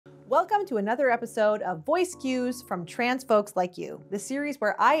Welcome to another episode of Voice Cues from Trans Folks Like You, the series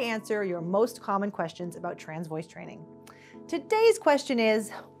where I answer your most common questions about trans voice training. Today's question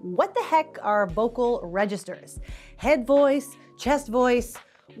is, what the heck are vocal registers? Head voice, chest voice,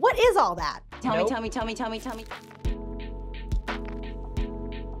 what is all that? Tell me.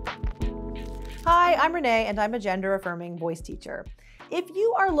 Hi, I'm Renee, and I'm a gender-affirming voice teacher. If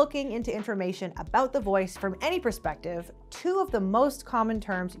you are looking into information about the voice from any perspective, two of the most common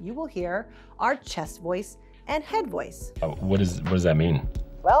terms you will hear are chest voice and head voice. What does that mean?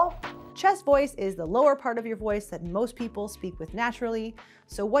 Well, chest voice is the lower part of your voice that most people speak with naturally.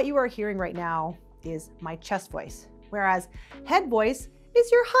 So what you are hearing right now is my chest voice, whereas head voice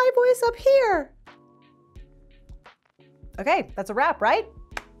is your high voice up here. Okay, that's a wrap, right?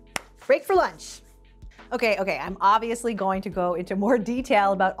 Break for lunch. Okay, I'm obviously going to go into more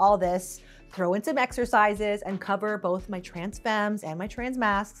detail about all this, throw in some exercises, and cover both my trans femmes and my trans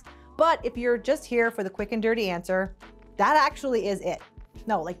mascs. But if you're just here for the quick and dirty answer, that actually is it.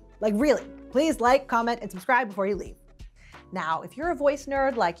 No, like really, please like, comment, and subscribe before you leave. Now, if you're a voice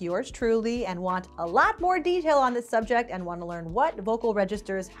nerd like yours truly and want a lot more detail on this subject and want to learn what vocal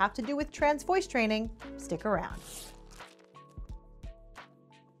registers have to do with trans voice training, stick around.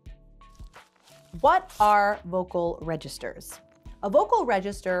 What are vocal registers? A vocal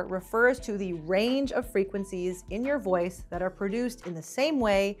register refers to the range of frequencies in your voice that are produced in the same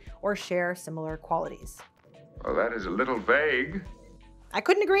way or share similar qualities. Well, that is a little vague. I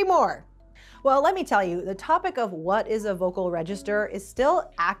couldn't agree more. Well, let me tell you, the topic of what is a vocal register is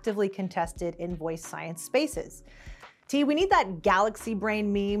still actively contested in voice science spaces. T, we need that galaxy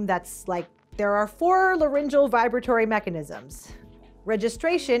brain meme that's like, there are 4 laryngeal vibratory mechanisms.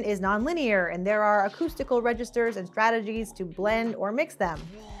 Registration is nonlinear, and there are acoustical registers and strategies to blend or mix them.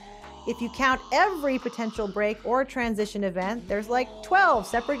 If you count every potential break or transition event, there's like 12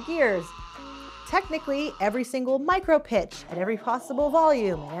 separate gears. Technically, every single micro pitch at every possible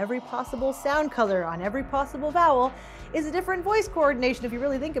volume and every possible sound color on every possible vowel is a different voice coordination if you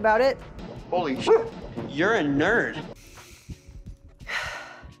really think about it. Holy shit, you're a nerd.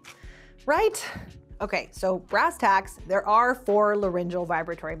 Right? Okay, so brass tacks, there are 4 laryngeal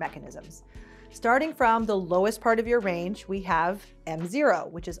vibratory mechanisms. Starting from the lowest part of your range, we have M0,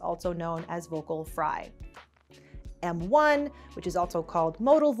 which is also known as vocal fry. M1, which is also called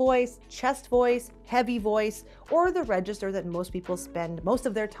modal voice, chest voice, heavy voice, or the register that most people spend most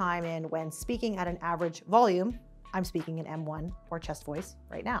of their time in when speaking at an average volume. I'm speaking in M1 or chest voice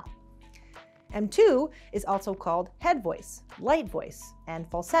right now. M2 is also called head voice, light voice, and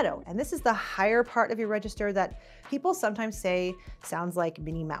falsetto. And this is the higher part of your register that people sometimes say sounds like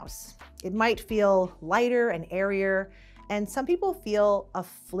Minnie Mouse. It might feel lighter and airier, and some people feel a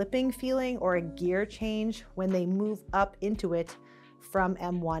flipping feeling or a gear change when they move up into it from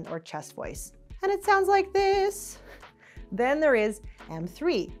M1 or chest voice. And it sounds like this. Then there is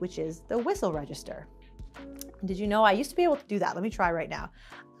M3, which is the whistle register. Did you know I used to be able to do that? Let me try right now.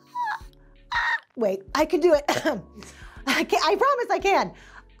 Wait, I can do it. I promise I can.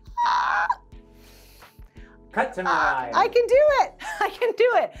 Cut to my. I can do it. I can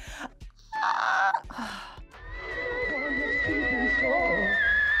do it.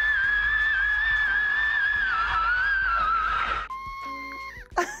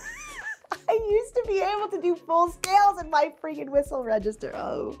 I used to be able to do full scales in my freaking whistle register.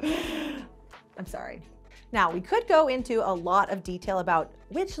 Oh, I'm sorry. Now, we could go into a lot of detail about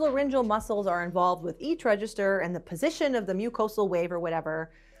which laryngeal muscles are involved with each register and the position of the mucosal wave or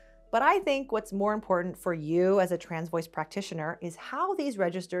whatever, but I think what's more important for you as a trans voice practitioner is how these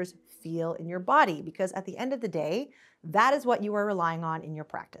registers feel in your body, because at the end of the day, that is what you are relying on in your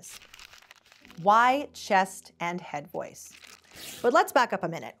practice. Why chest and head voice? But let's back up a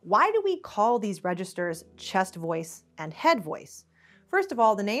minute. Why do we call these registers chest voice and head voice? First of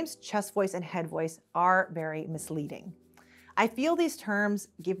all, the names chest voice and head voice are very misleading. I feel these terms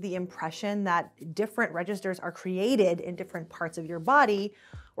give the impression that different registers are created in different parts of your body,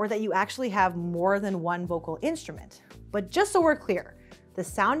 or that you actually have more than one vocal instrument. But just so we're clear, the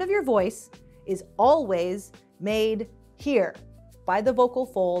sound of your voice is always made here by the vocal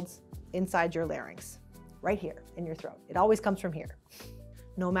folds inside your larynx, right here in your throat. It always comes from here.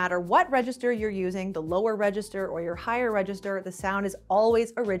 No matter what register you're using, the lower register or your higher register, the sound is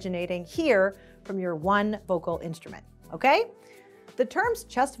always originating here from your one vocal instrument, okay? The terms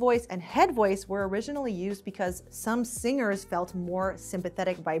chest voice and head voice were originally used because some singers felt more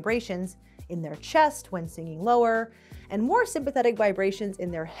sympathetic vibrations in their chest when singing lower, and more sympathetic vibrations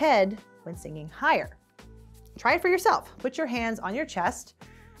in their head when singing higher. Try it for yourself. Put your hands on your chest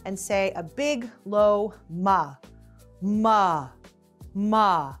and say a big, low ma, ma,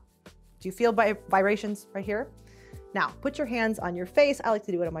 ma. Do you feel vibrations right here? Now, put your hands on your face. I like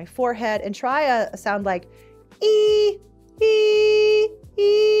to do it on my forehead and try a sound like ee, ee,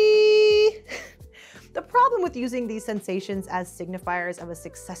 ee. The problem with using these sensations as signifiers of a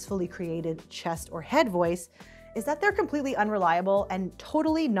successfully created chest or head voice is that they're completely unreliable and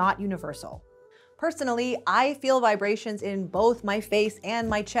totally not universal. Personally, I feel vibrations in both my face and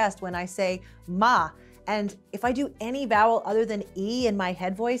my chest when I say ma, and if I do any vowel other than E in my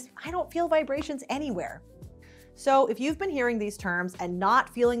head voice, I don't feel vibrations anywhere. So if you've been hearing these terms and not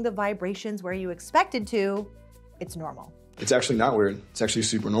feeling the vibrations where you expected to, it's normal. It's actually not weird. It's actually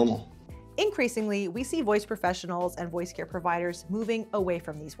super normal. Increasingly, we see voice professionals and voice care providers moving away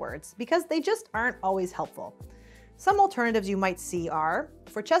from these words because they just aren't always helpful. Some alternatives you might see are,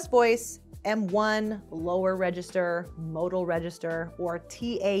 for chest voice, M1, lower register, modal register, or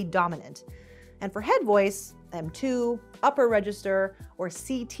TA dominant. And for head voice, M2, upper register, or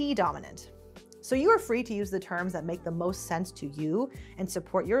CT dominant. So you are free to use the terms that make the most sense to you and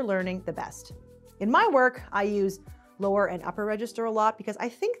support your learning the best. In my work, I use lower and upper register a lot because I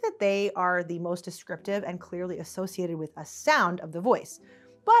think that they are the most descriptive and clearly associated with a sound of the voice.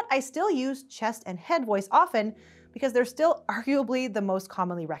 But I still use chest and head voice often because they're still arguably the most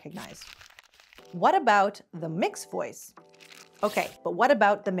commonly recognized. What about the mixed voice? Okay, but what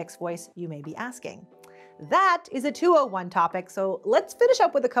about the mixed voice, you may be asking? That is a 201 topic, so let's finish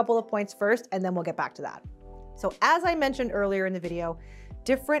up with a couple of points first and then we'll get back to that. So as I mentioned earlier in the video,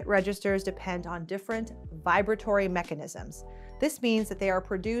 different registers depend on different vibratory mechanisms. This means that they are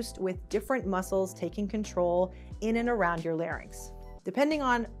produced with different muscles taking control in and around your larynx. Depending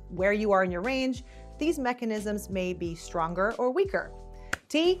on where you are in your range, these mechanisms may be stronger or weaker.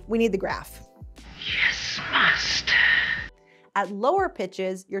 T, we need the graph. Yes, master. At lower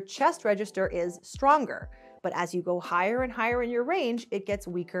pitches, your chest register is stronger, but as you go higher and higher in your range, it gets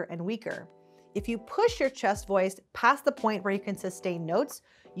weaker and weaker. If you push your chest voice past the point where you can sustain notes,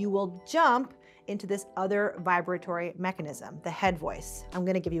 you will jump into this other vibratory mechanism, the head voice. I'm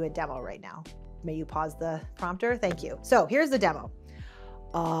gonna give you a demo right now. May you pause the prompter? Thank you. So here's the demo.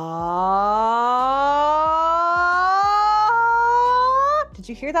 Did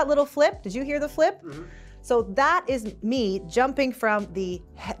you hear that little flip? Did you hear the flip? Mm-hmm. So that is me jumping from the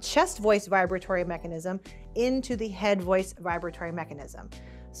chest voice vibratory mechanism into the head voice vibratory mechanism.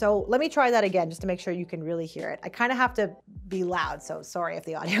 So let me try that again just to make sure you can really hear it. I kind of have to be loud, so sorry if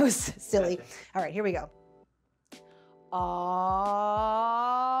the audio is silly. All right, here we go.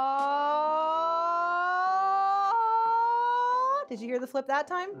 Did you hear the flip that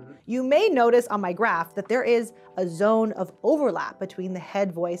time? Mm-hmm. You may notice on my graph that there is a zone of overlap between the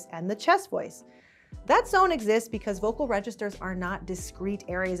head voice and the chest voice. That zone exists because vocal registers are not discrete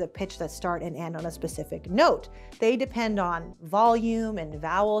areas of pitch that start and end on a specific note. They depend on volume and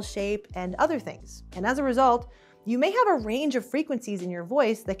vowel shape and other things. And as a result, you may have a range of frequencies in your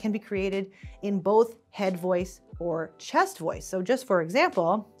voice that can be created in both head voice or chest voice. So just for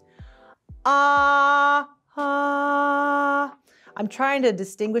example, I'm trying to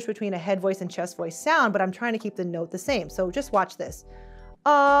distinguish between a head voice and chest voice sound, but I'm trying to keep the note the same. So just watch this. So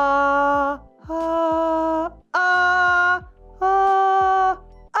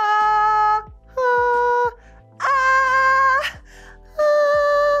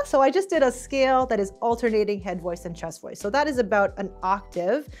I just did a scale that is alternating head voice and chest voice. So that is about an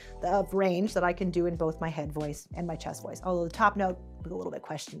octave of range that I can do in both my head voice and my chest voice, although the top note was a little bit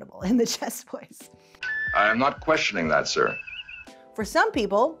questionable in the chest voice. I'm not questioning that, sir. For some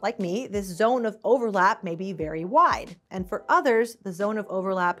people, like me, this zone of overlap may be very wide, and for others, the zone of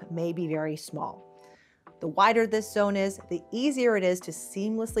overlap may be very small. The wider this zone is, the easier it is to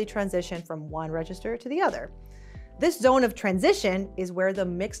seamlessly transition from one register to the other. This zone of transition is where the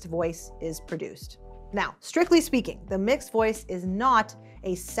mixed voice is produced. Now, strictly speaking, the mixed voice is not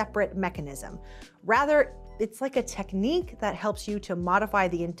a separate mechanism. Rather, it's like a technique that helps you to modify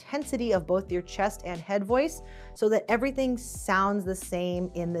the intensity of both your chest and head voice so that everything sounds the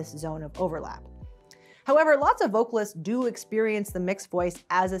same in this zone of overlap. However, lots of vocalists do experience the mixed voice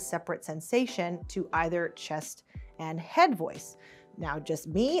as a separate sensation to either chest and head voice. Now, just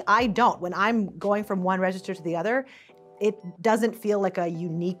me, I don't. When I'm going from one register to the other, it doesn't feel like a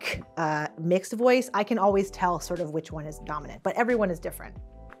unique mixed voice. I can always tell sort of which one is dominant, but everyone is different.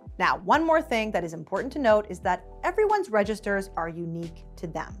 Now, one more thing that is important to note is that everyone's registers are unique to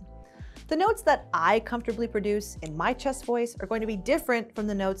them. The notes that I comfortably produce in my chest voice are going to be different from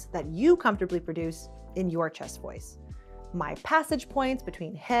the notes that you comfortably produce in your chest voice. My passage points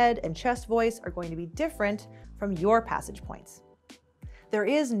between head and chest voice are going to be different from your passage points. There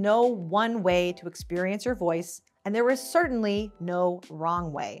is no one way to experience your voice, and there is certainly no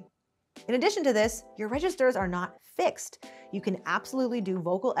wrong way. In addition to this, your registers are not fixed. You can absolutely do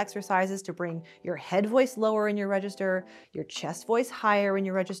vocal exercises to bring your head voice lower in your register, your chest voice higher in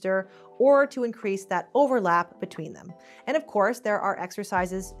your register, or to increase that overlap between them. And of course, there are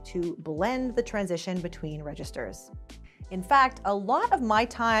exercises to blend the transition between registers. In fact, a lot of my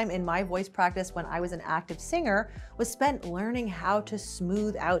time in my voice practice when I was an active singer was spent learning how to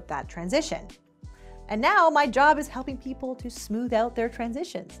smooth out that transition. And now my job is helping people to smooth out their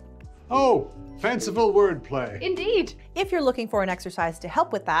transitions. Oh, fanciful wordplay. Indeed. If you're looking for an exercise to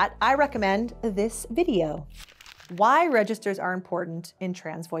help with that, I recommend this video. Why registers are important in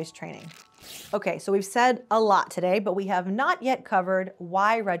trans voice training. Okay, so we've said a lot today, but we have not yet covered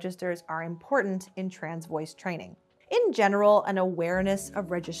why registers are important in trans voice training. In general, an awareness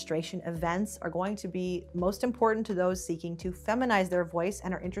of registration events are going to be most important to those seeking to feminize their voice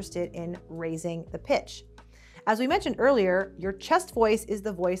and are interested in raising the pitch. As we mentioned earlier, your chest voice is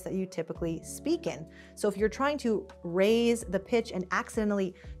the voice that you typically speak in. So if you're trying to raise the pitch and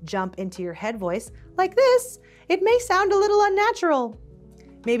accidentally jump into your head voice like this, it may sound a little unnatural.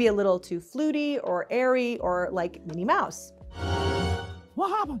 Maybe a little too fluty or airy or like Minnie Mouse. What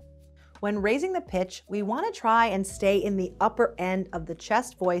happened? When raising the pitch, we want to try and stay in the upper end of the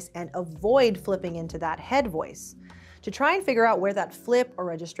chest voice and avoid flipping into that head voice. To try and figure out where that flip or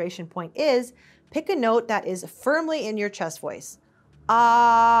registration point is, pick a note that is firmly in your chest voice.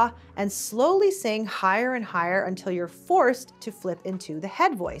 Ah, and slowly sing higher and higher until you're forced to flip into the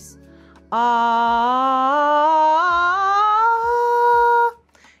head voice. Ah.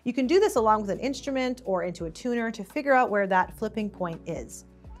 You can do this along with an instrument or into a tuner to figure out where that flipping point is.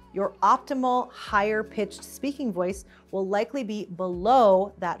 Your optimal higher pitched speaking voice will likely be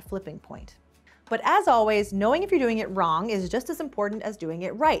below that flipping point. But as always, knowing if you're doing it wrong is just as important as doing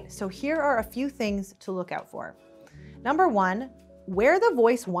it right. So here are a few things to look out for. Number one, where the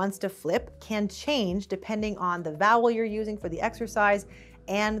voice wants to flip can change depending on the vowel you're using for the exercise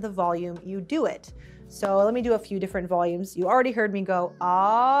and the volume you do it. So let me do a few different volumes. You already heard me go,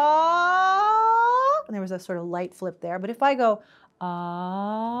 ah, and there was a sort of light flip there. But if I go,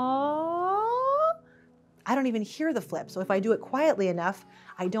 ah, I don't even hear the flip. So if I do it quietly enough,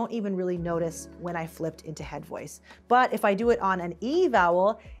 I don't even really notice when I flipped into head voice. But if I do it on an E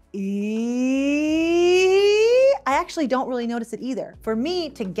vowel, E, I actually don't really notice it either. For me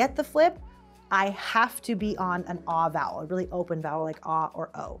to get the flip, I have to be on an ah vowel, a really open vowel like ah or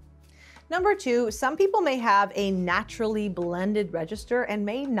o. Number two, some people may have a naturally blended register and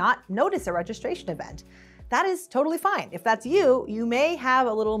may not notice a registration event. That is totally fine. If that's you, you may have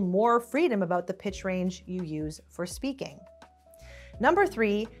a little more freedom about the pitch range you use for speaking. Number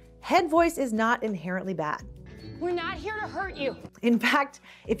three, head voice is not inherently bad. We're not here to hurt you. In fact,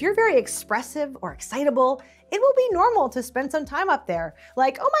 if you're very expressive or excitable, it will be normal to spend some time up there.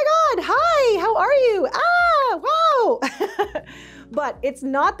 Like, oh my God, hi, how are you? Ah, wow. But it's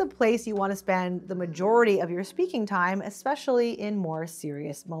not the place you want to spend the majority of your speaking time, especially in more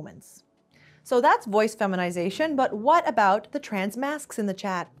serious moments. So that's voice feminization, but what about the trans masks in the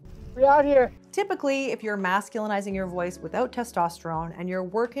chat? We out here. Typically, if you're masculinizing your voice without testosterone and you're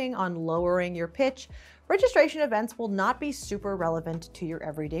working on lowering your pitch, registration events will not be super relevant to your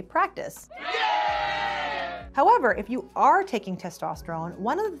everyday practice. However, if you are taking testosterone,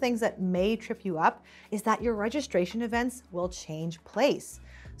 one of the things that may trip you up is that your registration events will change place.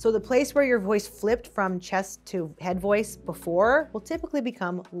 So the place where your voice flipped from chest to head voice before will typically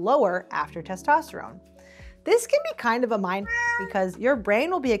become lower after testosterone. This can be kind of a mind because your brain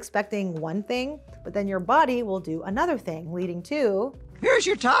will be expecting one thing, but then your body will do another thing, leading to... Here's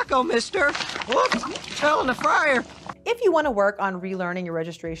your taco, mister. Whoops, fell in the fryer. If you want to work on relearning your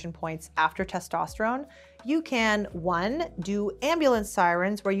registration points after testosterone, you can, 1, do ambulance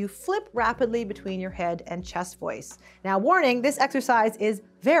sirens where you flip rapidly between your head and chest voice. Now, warning, this exercise is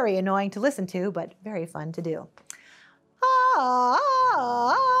very annoying to listen to, but very fun to do. I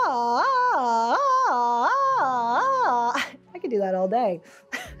could do that all day.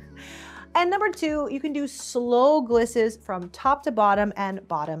 And number 2, you can do slow glisses from top to bottom and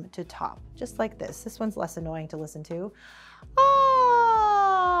bottom to top, just like this. This one's less annoying to listen to.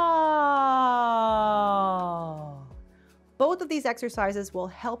 Both of these exercises will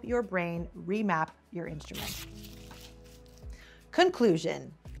help your brain remap your instrument.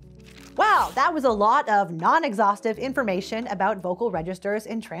 Conclusion. Wow, that was a lot of non-exhaustive information about vocal registers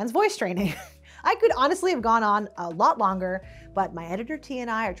in trans voice training. I could honestly have gone on a lot longer, but my editor T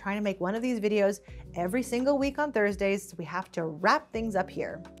and I are trying to make one of these videos every single week on Thursdays, so we have to wrap things up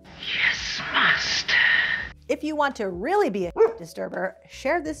here. Yes, master. If you want to really be a disturber,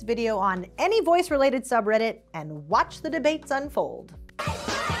 share this video on any voice-related subreddit and watch the debates unfold.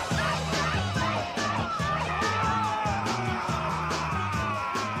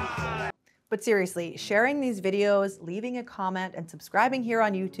 But seriously, sharing these videos, leaving a comment, and subscribing here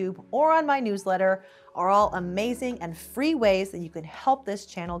on YouTube or on my newsletter are all amazing and free ways that you can help this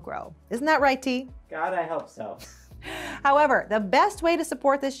channel grow. Isn't that right, T? God, I hope so. However, the best way to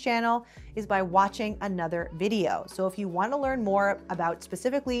support this channel is by watching another video. So if you want to learn more about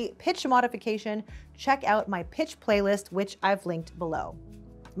specifically pitch modification, check out my pitch playlist, which I've linked below.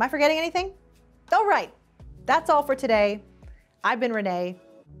 Am I forgetting anything? All right, that's all for today. I've been Renee,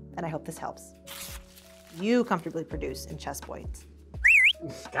 and I hope this helps. You comfortably produce in chest voice.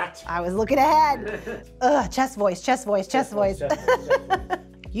 Gotcha. I was looking ahead. Ugh, chest voice, chest voice, chest voice.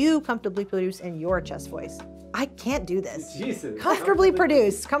 You comfortably produce in your chest voice. I can't do this. Jesus. Comfortably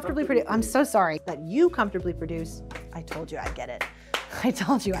produce, comfortably produce. I'm so sorry that you comfortably produce. I told you I'd get it. I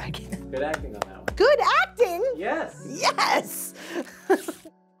told you I'd get it. Good acting on that one. Good acting? Yes. Yes.